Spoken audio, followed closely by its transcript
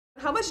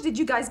How much did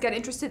you guys get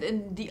interested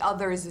in the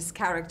others as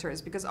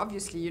characters? Because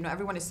obviously, you know,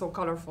 everyone is so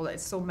colorful,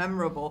 it's so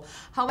memorable.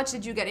 How much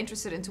did you get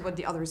interested into what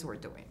the others were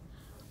doing?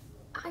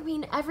 I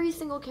mean, every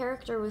single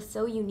character was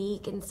so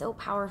unique and so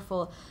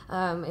powerful.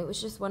 It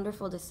was just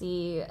wonderful to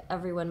see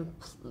everyone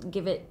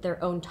give it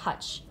their own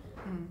touch,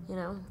 you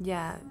know?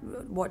 Yeah,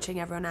 watching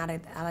everyone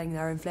adding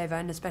their own flavour,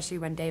 and especially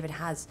when David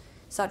has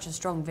such a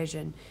strong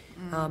vision,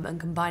 and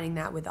combining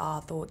that with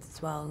our thoughts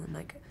as well, and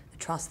like the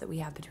trust that we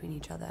have between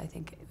each other, I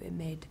think it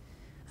made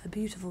a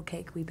beautiful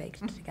cake we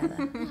baked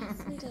together.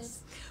 Yes, we did.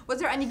 Was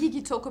there any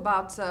geeky talk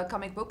about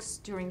comic books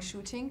during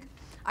shooting?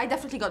 I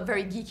definitely got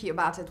very geeky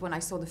about it when I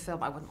saw the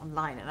film. I went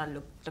online and I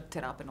looked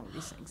it up and all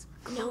these things.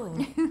 No,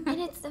 and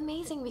it's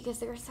amazing because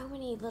there are so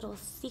many little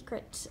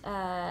secret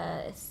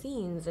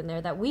scenes in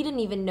there that we didn't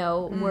even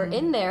know were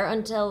in there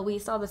until we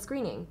saw the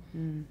screening.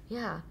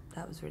 Yeah.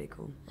 That was really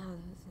cool.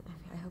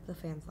 I hope the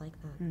fans like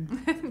that.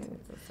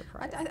 It's a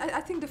surprise. I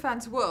think the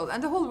fans will.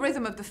 And the whole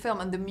rhythm of the film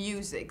and the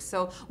music.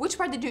 So which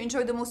part did you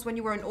enjoy the most when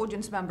you were an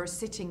audience member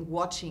sitting,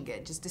 watching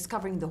it, just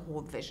discovering the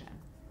whole vision?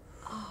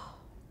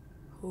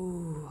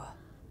 Ooh.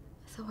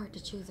 So hard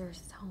to choose.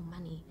 There's so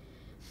many.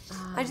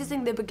 I just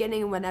think the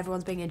beginning when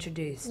everyone's being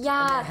introduced.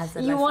 Yeah,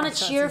 you want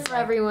to cheer for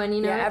everyone,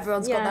 you know? Yeah,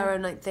 everyone's got their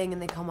own like thing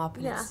and they come up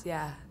and it's,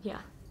 Yeah.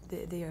 yeah.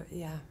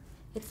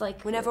 It's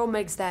like... When everyone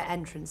makes their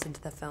entrance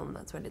into the film,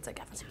 that's when it's like,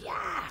 everyone's like,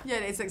 yeah! Yeah,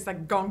 it's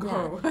like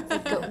gong-ho.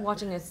 Like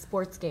watching a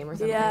sports game or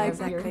something. Yeah, with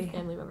your exactly.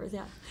 family members,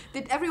 yeah.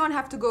 Did everyone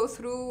have to go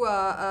through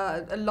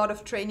a lot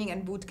of training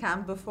and boot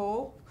camp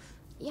before?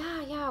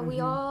 Yeah, we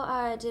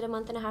all did a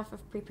month and a half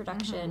of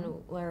pre-production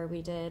where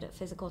we did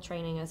physical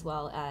training as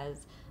well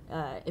as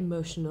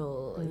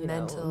emotional,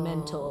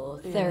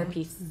 mental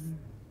therapy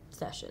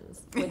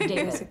sessions with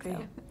David. Basically.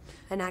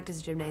 An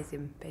actor's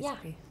gymnasium,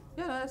 basically.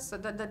 Yeah, that's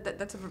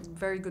a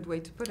very good way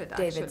to put it,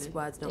 David's actually.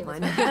 words, not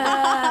mine.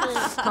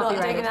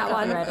 Not taking that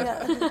one.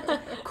 Yeah.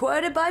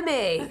 Quoted by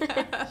me.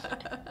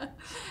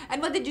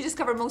 And what did you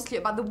discover mostly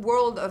about the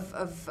world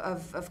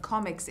of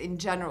comics in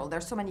general?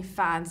 There's so many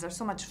fans, there's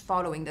so much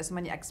following, there's so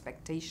many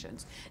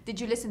expectations.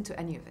 Did you listen to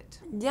any of it?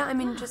 Yeah, I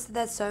mean, just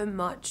there's so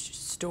much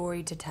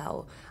story to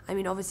tell. I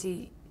mean,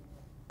 obviously,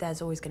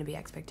 there's always going to be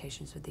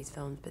expectations with these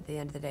films, but at the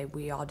end of the day,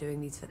 we are doing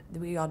this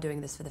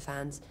for the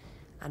fans,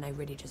 and I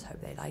really just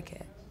hope they like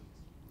it.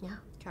 Yeah.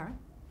 Karen?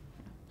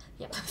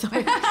 Yeah,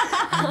 sorry. No,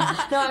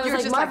 I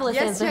was like, marvelous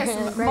answer.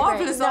 Yes, Great,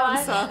 marvelous great. No,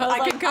 answer. I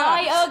I concur.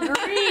 I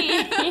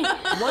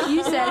agree. What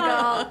you said,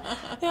 girl.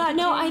 Yeah,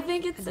 no, I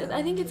think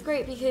it's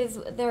great because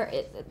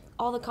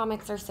all the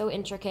comics are so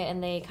intricate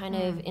and they kind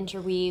of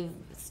interweave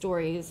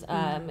stories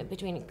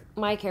between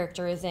my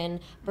characters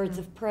and Birds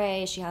of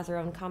Prey. She has her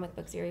own comic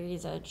book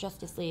series,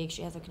 Justice League.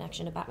 She has a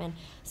connection to Batman.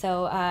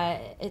 So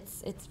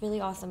it's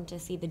really awesome to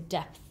see the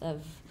depth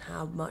of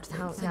how much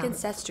it's like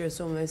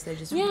incestuous almost. They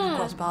just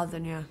cross paths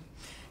and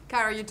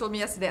Cara, you told me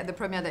yesterday at the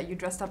premiere that you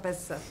dressed up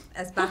as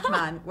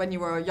Batman when you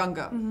were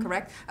younger,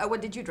 correct?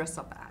 What did you dress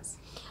up as?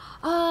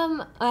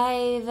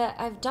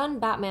 I've done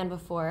Batman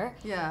before.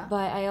 Yeah.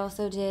 But I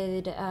also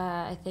did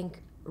I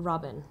think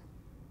Robin.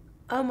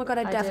 Oh my god,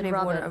 I definitely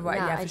want it. Right,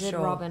 yeah, I for did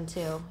sure. Robin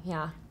too.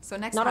 Yeah. So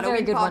next Not a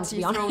very Halloween good one, to party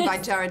be thrown honest. by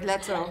Jared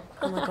Leto.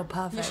 Oh my god,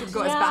 perfect. You should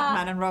go as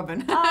Batman and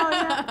Robin. Oh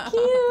yeah,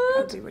 cute.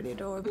 That'd be really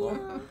adorable.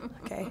 Yeah.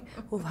 Okay,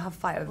 we'll have a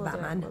fight with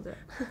Batman. We'll do it.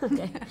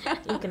 Okay,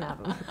 you can have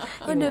him.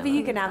 Oh no, but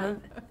you can have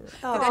him.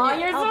 Oh,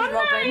 you're I'll so be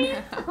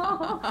nice.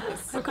 Robin.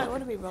 I quite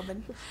want to be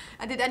Robin.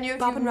 And did any of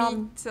Bob you and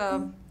Robin.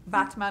 meet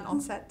Batman on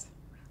set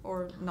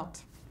or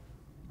not?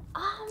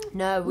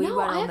 No, we no,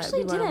 weren't I on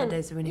actually the didn't.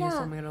 days when he was Yeah.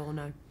 filming it all.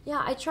 No.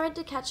 Yeah, I tried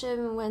to catch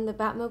him when the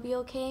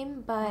Batmobile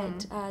came,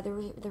 but there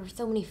were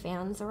so many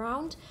fans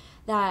around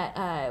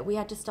that we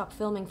had to stop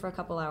filming for a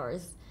couple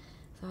hours,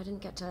 so I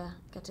didn't get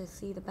to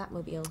see the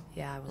Batmobile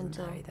Yeah, I wasn't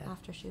until there either.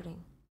 after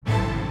shooting.